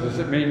suppose, does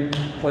it mean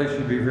a place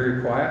should be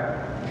very quiet?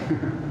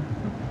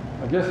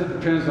 I guess it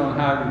depends on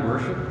how you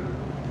worship.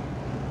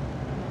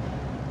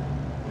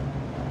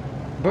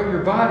 But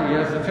your body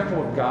as the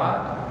temple of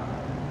God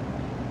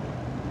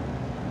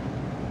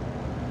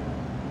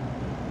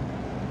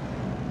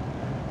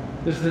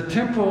is the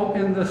temple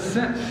in the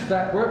sense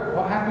that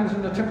what happens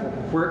in the temple?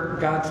 Where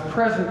God's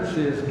presence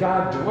is.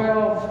 God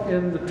dwells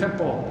in the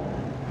temple.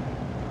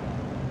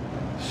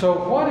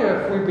 So what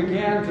if we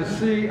began to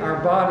see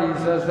our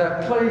bodies as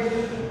that place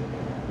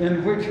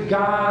in which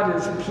God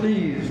is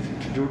pleased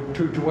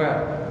to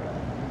dwell?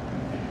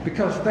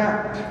 Because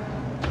that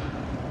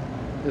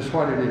is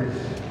what it is.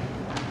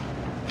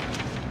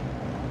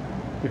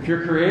 If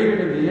you're created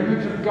in the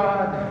image of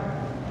God,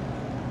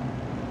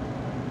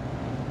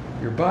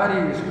 your body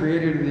is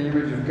created in the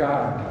image of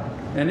God.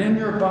 And in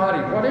your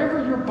body,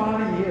 whatever your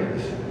body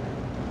is,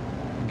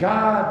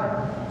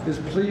 God is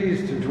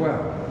pleased to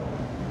dwell.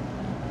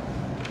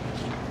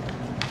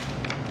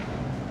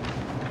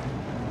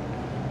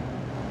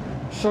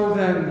 So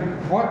then,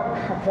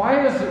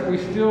 why is it we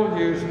still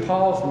use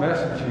Paul's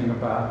messaging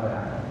about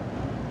that?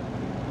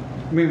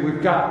 I mean,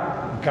 we've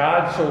got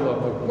God so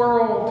loved the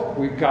world.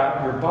 We've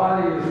got your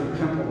body as the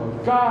temple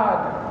of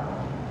God.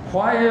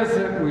 Why is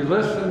it we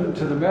listen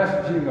to the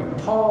messaging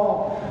of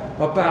Paul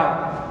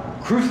about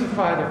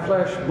crucify the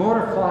flesh,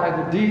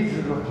 mortify the deeds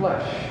of the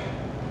flesh?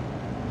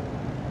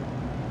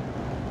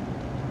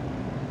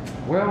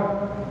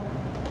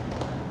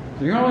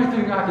 The only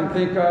thing I can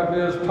think of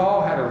is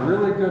Paul had a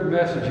really good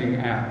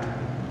messaging app.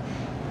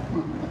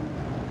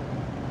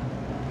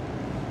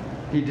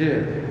 He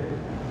did,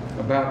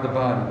 about the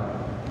body.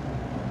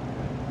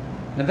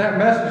 And that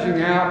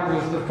messaging app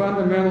was the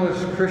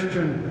fundamentalist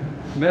Christian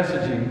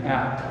messaging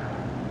app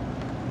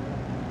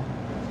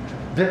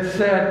that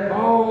said,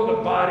 oh,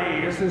 the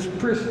body is this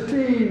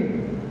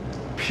pristine,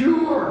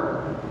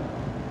 pure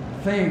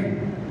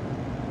thing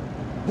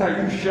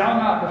that you shall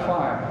not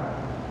defile.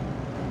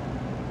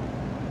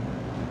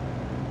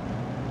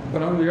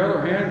 But on the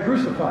other hand,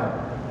 crucify it,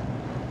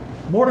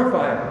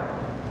 mortify it.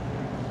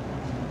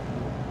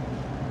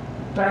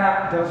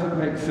 That doesn't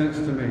make sense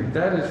to me.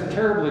 That is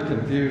terribly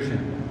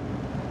confusing.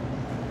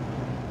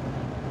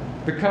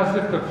 Because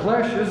if the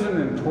flesh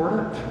isn't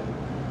important,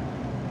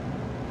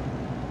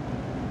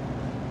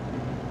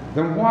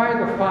 then why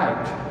the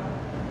fight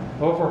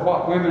over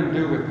what women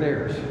do with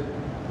theirs?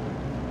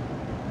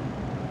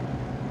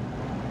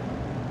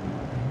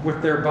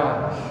 With their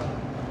bodies.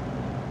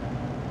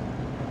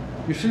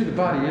 You see, the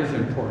body is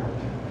important.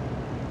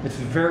 It's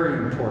very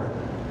important.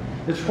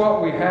 It's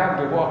what we have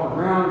to walk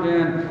around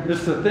in.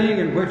 It's the thing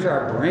in which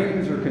our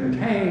brains are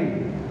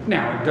contained.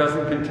 Now, it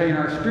doesn't contain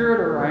our spirit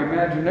or our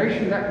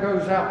imagination. That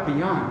goes out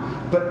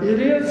beyond. But it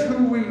is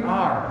who we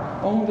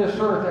are on this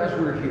earth as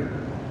we're here.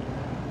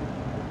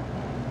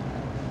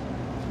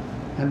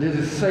 And it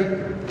is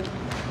sacred.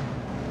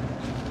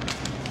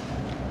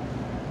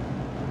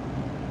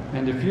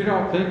 And if you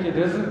don't think it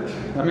isn't,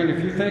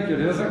 if you think it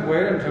isn't,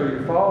 wait until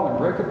you fall and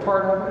break a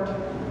part of it,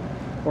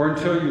 or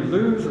until you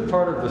lose a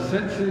part of the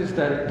senses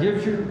that it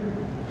gives you,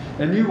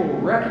 and you will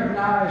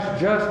recognize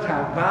just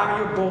how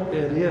valuable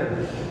it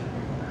is.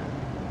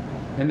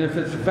 And if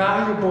it's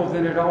valuable,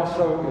 then it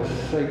also is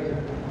sacred.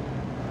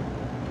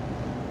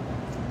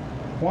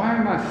 Why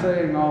am I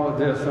saying all of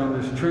this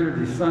on this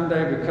Trinity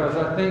Sunday? Because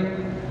I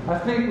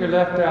think we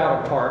left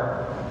out a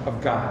part of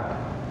God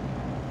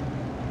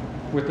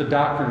with the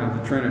doctrine of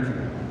the Trinity.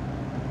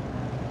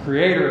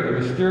 Creator, the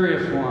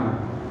mysterious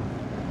one.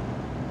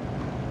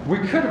 We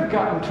could have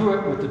gotten to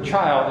it with the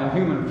child in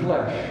human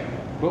flesh,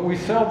 but we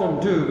seldom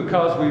do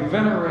because we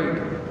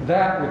venerate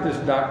that with this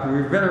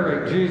doctrine. We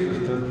venerate Jesus,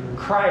 to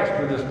Christ,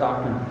 with this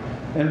doctrine,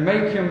 and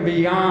make him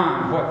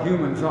beyond what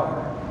humans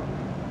are.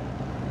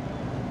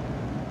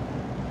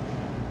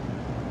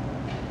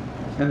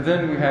 And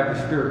then we have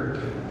the Spirit,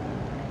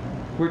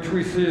 which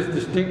we see as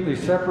distinctly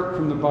separate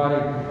from the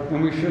body,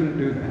 and we shouldn't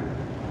do that,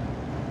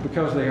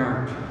 because they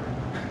aren't.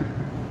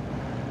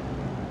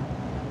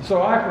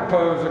 So I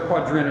propose a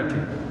quadrinity.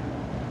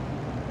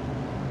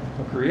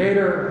 A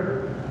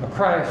creator, a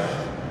Christ,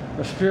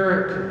 a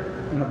spirit,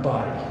 and a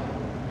body,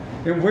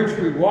 in which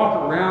we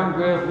walk around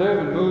with, live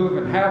and move,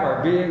 and have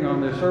our being on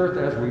this earth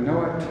as we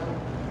know it,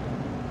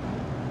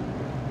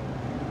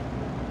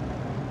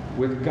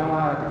 with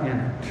God in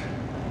it.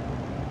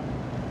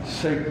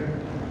 Sacred.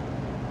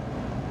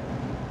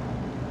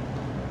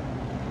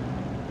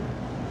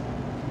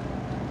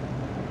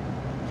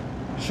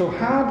 So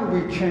how do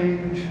we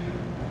change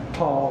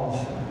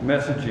Paul's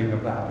messaging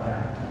about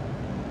that?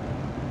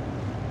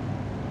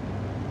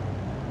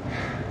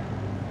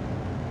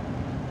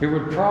 It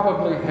would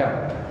probably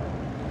help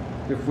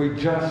if we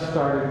just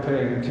started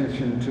paying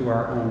attention to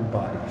our own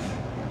bodies.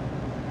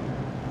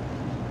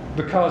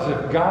 Because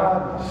if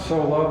God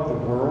so loved the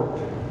world,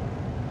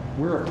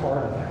 we're a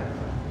part of that.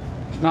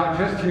 It's not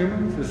just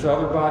humans, it's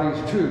other bodies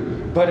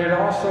too. But it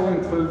also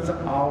includes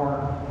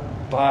our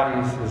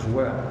bodies as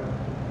well.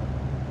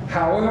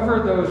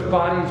 However those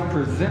bodies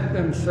present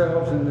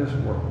themselves in this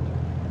world,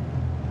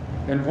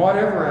 and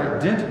whatever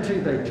identity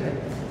they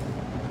take,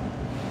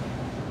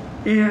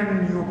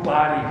 in your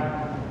body,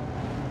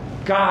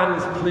 God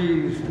is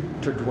pleased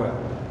to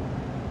dwell.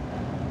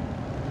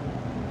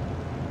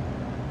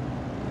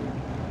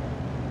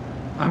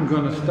 I'm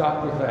going to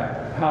stop with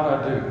that. How'd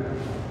I do?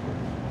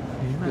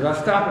 Did I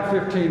stop at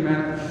 15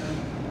 minutes?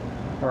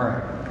 All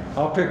right.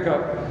 I'll pick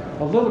up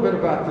a little bit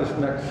about this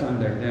next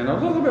Sunday then. A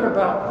little bit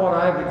about what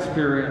I've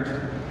experienced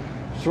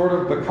sort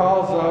of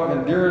because of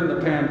and during the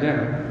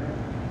pandemic,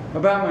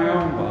 about my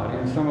own body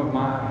and some of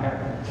my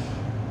habits.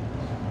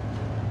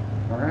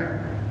 All right?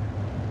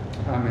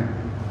 Amen.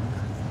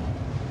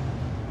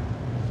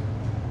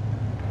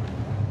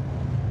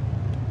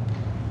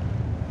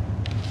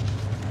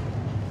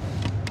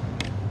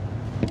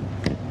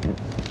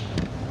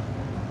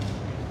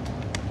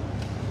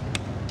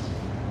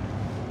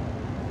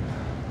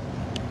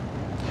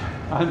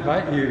 I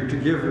invite you to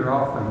give your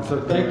offering.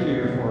 So thank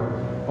you for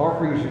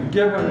offerings you've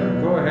given.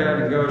 And go ahead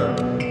and go to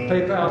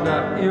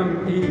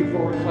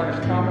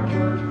paypal.me/Common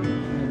Church,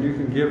 and you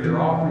can give your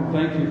offering.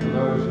 Thank you for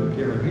those who've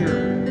given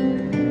here.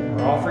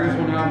 Our offerings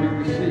will now be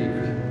received.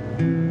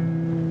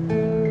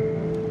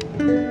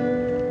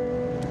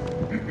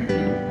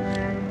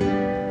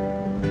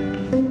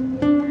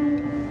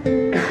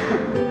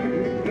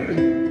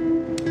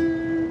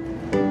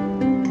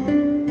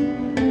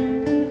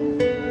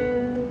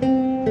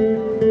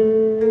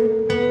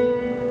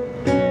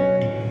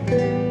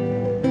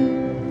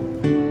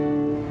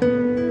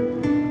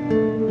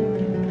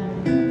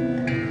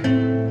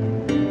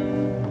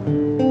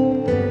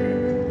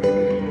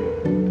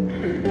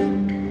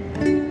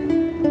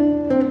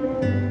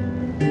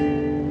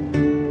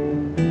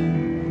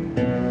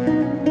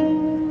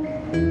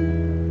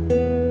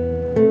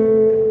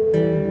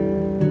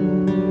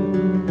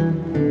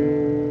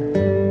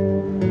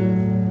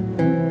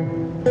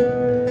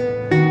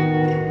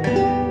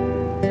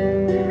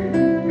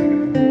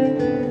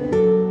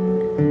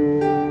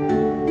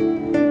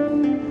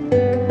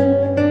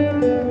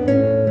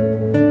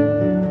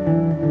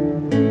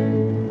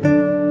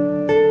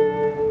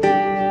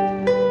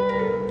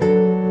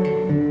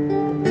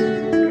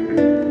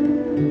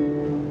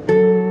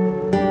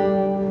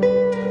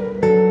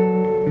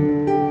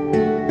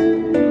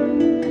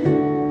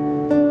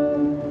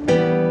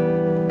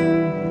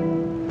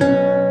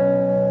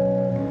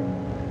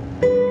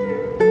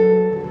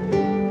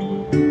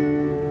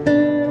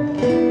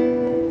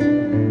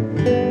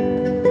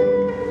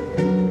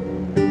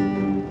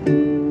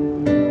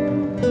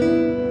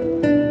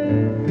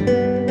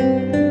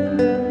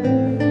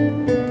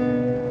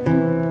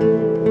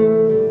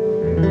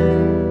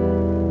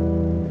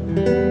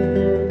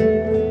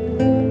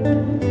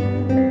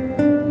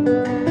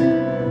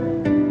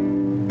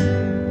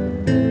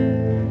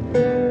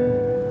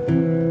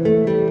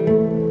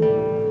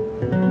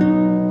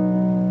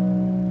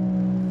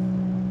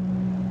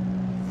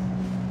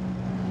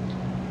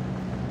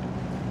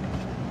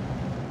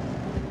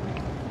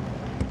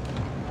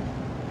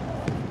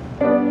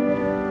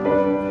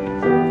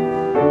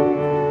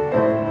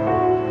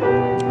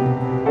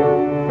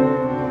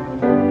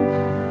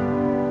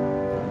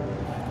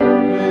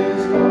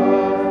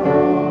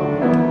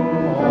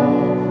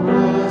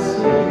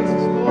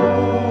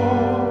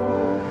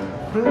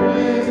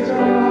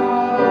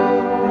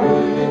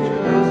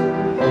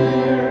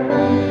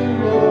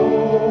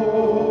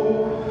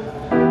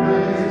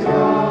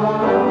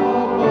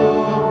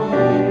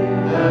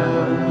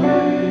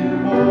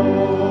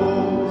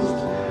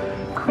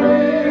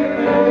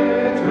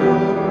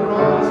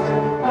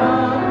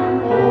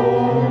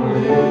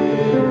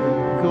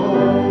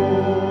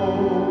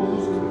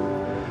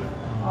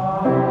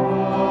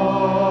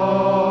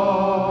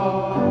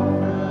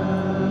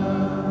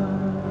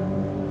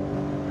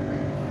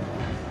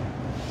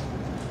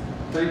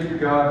 Thank you,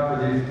 God,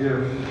 for these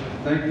gifts.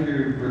 Thank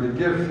you for the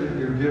gifts that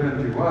you've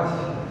given to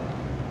us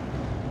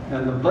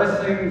and the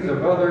blessings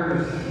of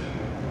others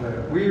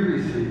that we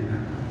receive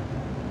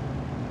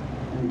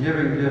in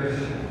giving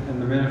gifts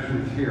in the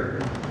ministries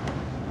here.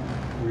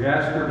 We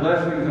ask your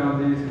blessings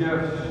on these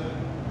gifts.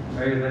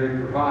 May they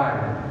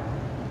provide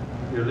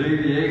the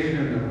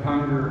alleviation of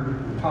hunger,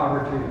 and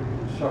poverty,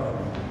 and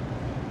suffering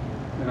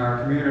in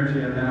our community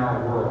and in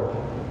our world.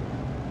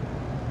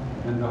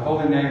 In the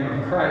holy name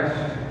of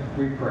Christ,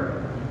 we pray.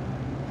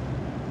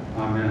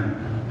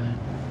 Amen.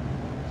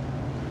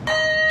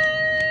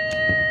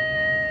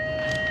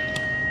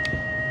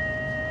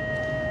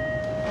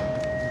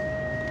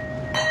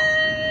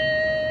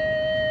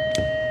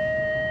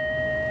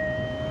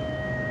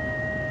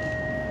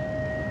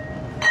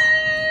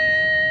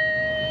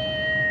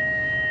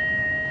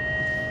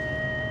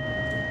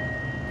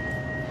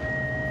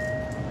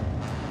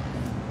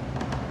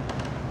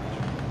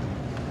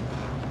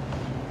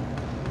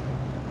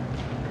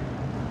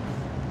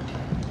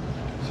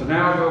 So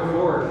now go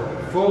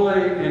forth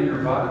fully in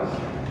your bodies,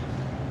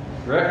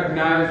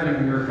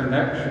 recognizing your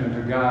connection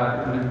to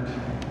God in it.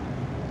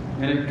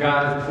 In it,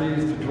 God is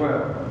pleased to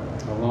dwell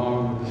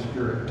along with the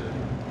Spirit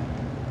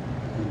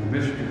in the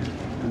mystery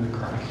and the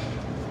Christ.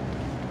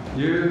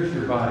 Use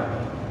your body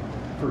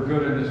for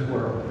good in this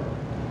world.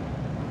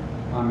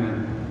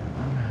 Amen.